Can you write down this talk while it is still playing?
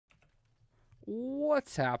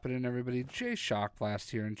What's happening, everybody?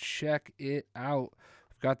 JayShockblast here, and check it out.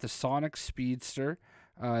 We've got the Sonic Speedster.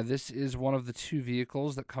 This is one of the two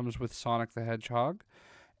vehicles that comes with Sonic the Hedgehog,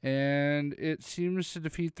 and it seems to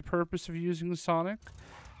defeat the purpose of using Sonic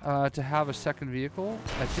to have a second vehicle.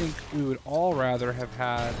 I think we would all rather have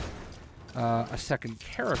had a second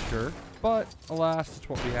character, but alas, it's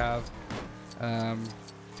what we have,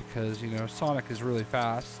 because, you know, Sonic is really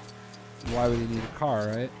fast. Why would he need a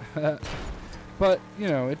car, right? But, you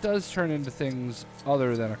know, it does turn into things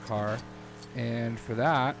other than a car. And for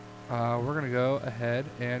that, we're going to go ahead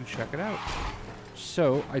and check it out.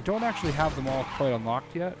 So, I don't actually have them all quite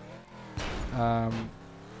unlocked yet.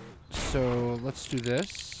 So, let's do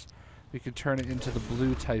this. We could turn it into the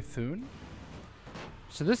blue Typhoon.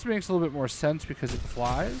 So this makes a little bit more sense because it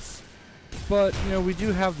flies. But, you know, we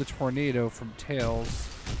do have the tornado from Tails.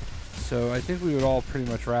 So I think we would all pretty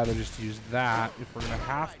much rather just use that if we're going to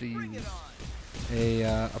have to use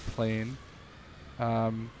a plane.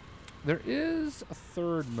 There is a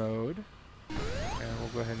third mode. And we'll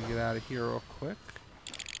go ahead and get out of here real quick.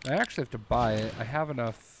 I actually have to buy it. I have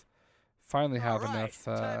enough, finally have enough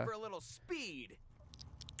time for a little speed.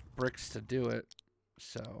 Bricks to do it.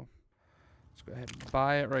 So let's go ahead and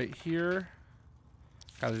buy it right here.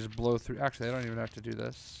 Gotta just blow through. Actually, I don't even have to do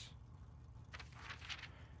this.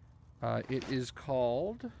 It is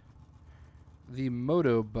called the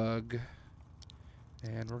Moto Bug.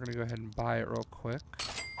 And we're going to go ahead and buy it real quick.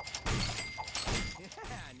 Yeah,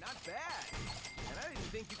 not bad. And I didn't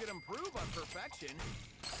think you could improve on perfection.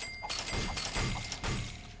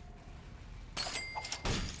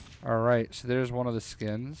 Alright, so there's one of the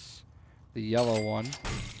skins. The yellow one.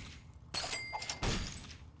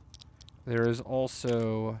 There is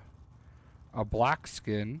also a black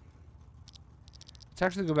skin. Let's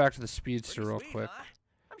actually go back to the Speedster real quick. Huh?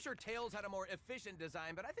 I'm sure Tails had a more efficient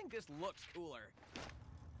design, but I think this looks cooler.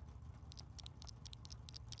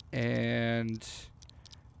 And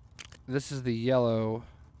this is the yellow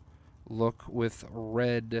look with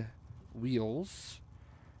red wheels.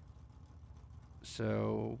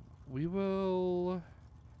 So we will,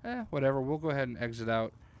 whatever. We'll go ahead and exit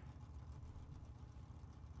out.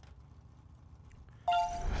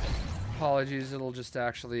 Apologies, it'll just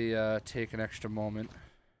actually take an extra moment.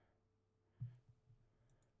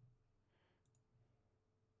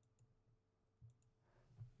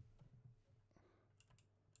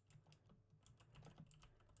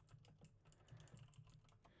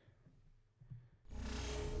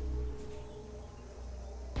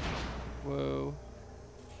 Whoa.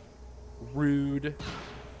 Rude.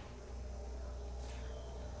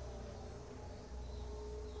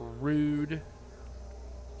 Rude.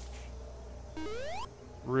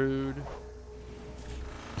 Rude.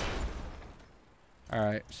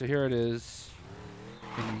 Alright, so here it is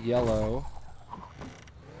in yellow.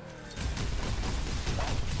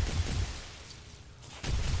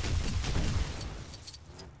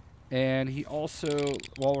 And he also,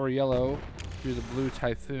 while we're yellow, do the blue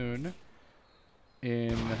Typhoon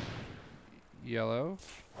in yellow.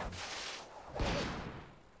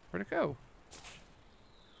 Where'd it go?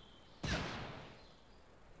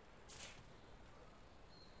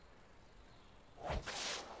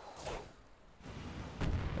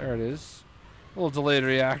 There it is. A little delayed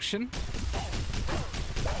reaction.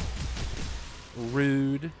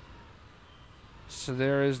 Rude. So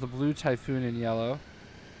there is the blue Typhoon in yellow.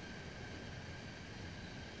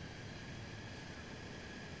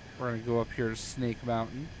 We're going to go up here to Snake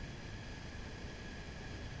Mountain.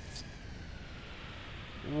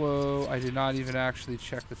 Whoa, I did not even actually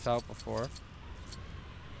check this out before.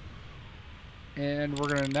 And we're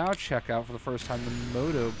going to now check out for the first time the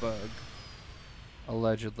Moto Bug.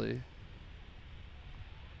 Allegedly.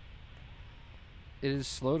 It is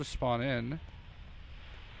slow to spawn in.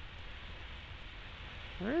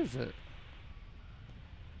 Where is it?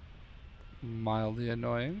 Mildly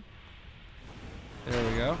annoying.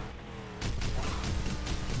 There we go.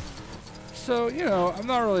 So, you know, I'm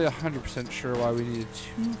not really 100% sure why we needed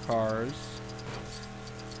two cars.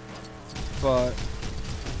 But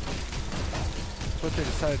that's what they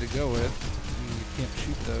decided to go with. I mean, you can't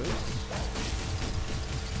shoot those.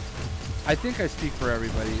 I think I speak for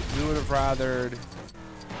everybody. We would have rathered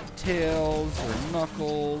Tails or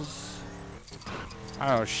Knuckles. I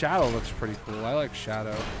don't know, Shadow looks pretty cool. I like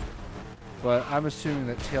Shadow. But I'm assuming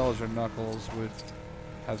that Tails or Knuckles would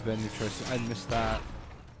have been your choice. I missed that.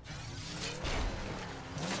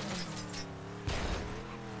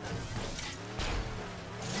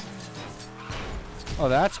 Oh,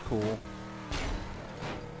 that's cool.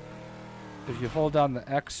 If you hold down the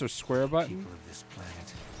X or square button. People of this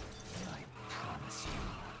planet, I promise you,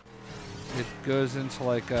 it goes into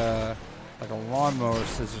like a lawnmower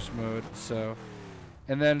scissors mode. So,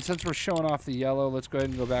 and then since we're showing off the yellow, let's go ahead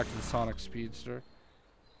and go back to the Sonic Speedster.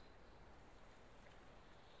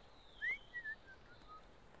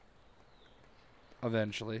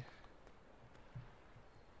 Eventually.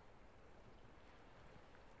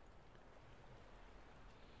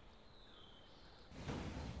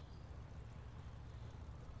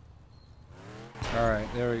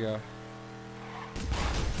 Alright, there we go.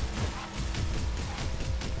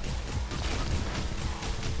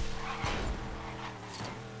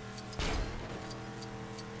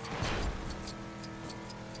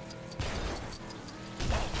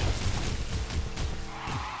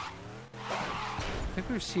 I think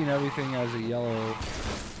we've seen everything as a yellow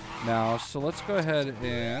now, so let's go ahead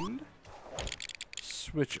and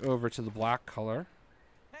switch over to the black color.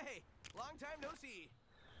 Hey, long time no see.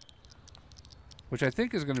 Which I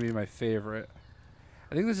think is going to be my favorite.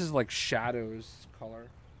 I think this is like Shadow's color.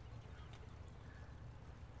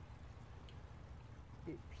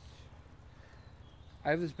 Oops. I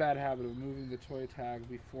have this bad habit of moving the toy tag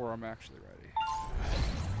before I'm actually ready.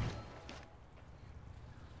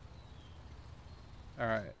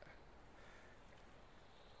 Alright.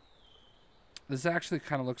 This actually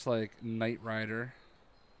kind of looks like Knight Rider.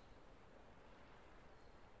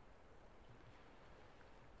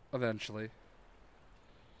 Eventually.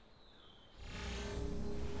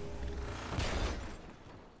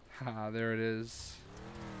 Ah, there it is.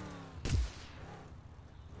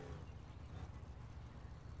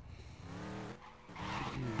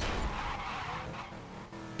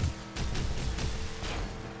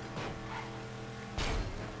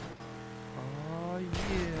 Oh, yeah.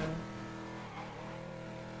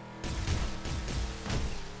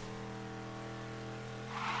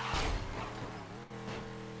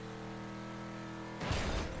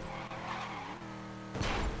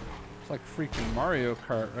 It's like freaking Mario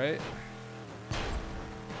Kart, right?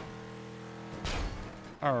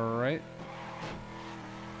 All right.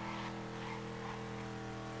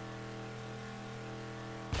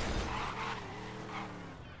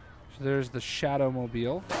 So there's the Shadow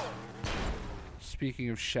Mobile. Speaking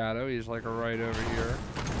of Shadow, he's like right over here.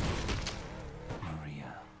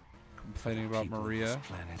 Maria. Complaining about People of Maria. this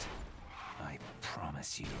planet, I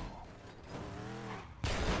promise you.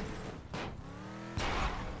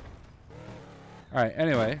 Alright,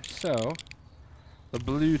 anyway, so the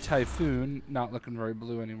blue Typhoon, not looking very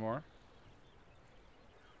blue anymore.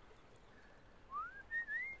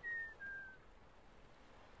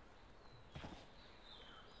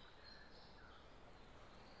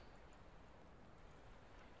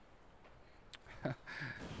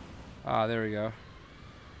 Ah, there we go.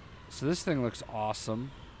 So this thing looks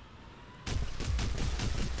awesome.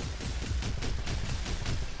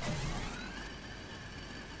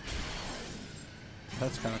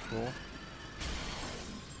 That's kind of cool.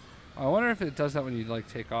 I wonder if it does that when you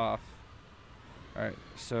like take off. Alright,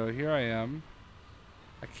 so here I am.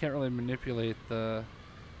 I can't really manipulate the...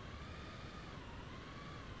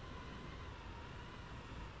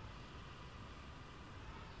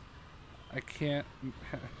 I can't...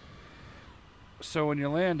 So when you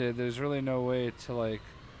landed, there's really no way to like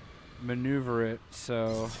maneuver it,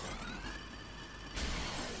 so...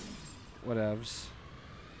 Whatevs.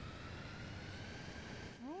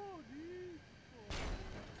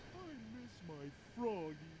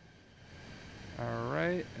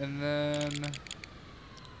 Alright, and then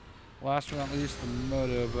last but not least, the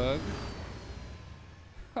Moto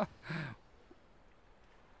Bug.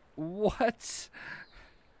 What?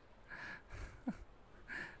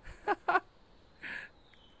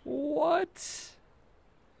 What?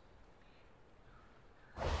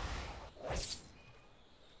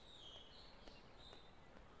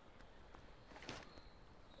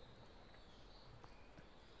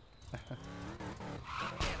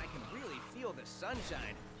 The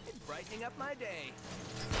sunshine. It's brightening up my day.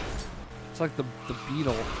 It's like the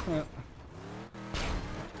beetle.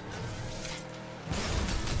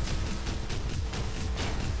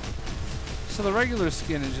 So the regular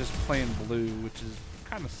skin is just plain blue, which is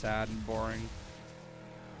kind of sad and boring.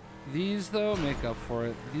 These, though, make up for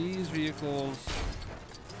it. These vehicles...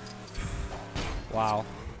 Wow.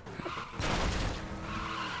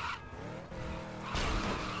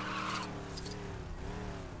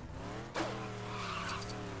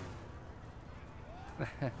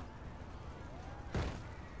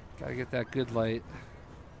 Gotta get that good light.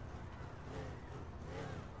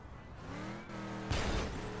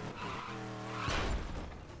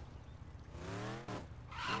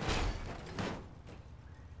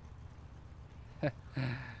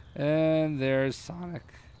 And there's Sonic.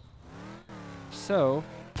 So,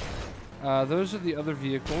 Those are the other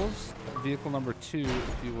vehicles. Vehicle number 2,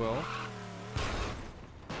 if you will.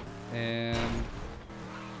 And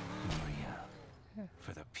Maria,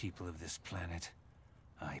 for the people of this planet,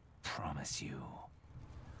 I promise you.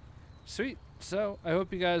 sweet. So I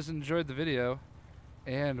hope you guys enjoyed the video,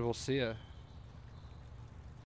 and we'll see ya.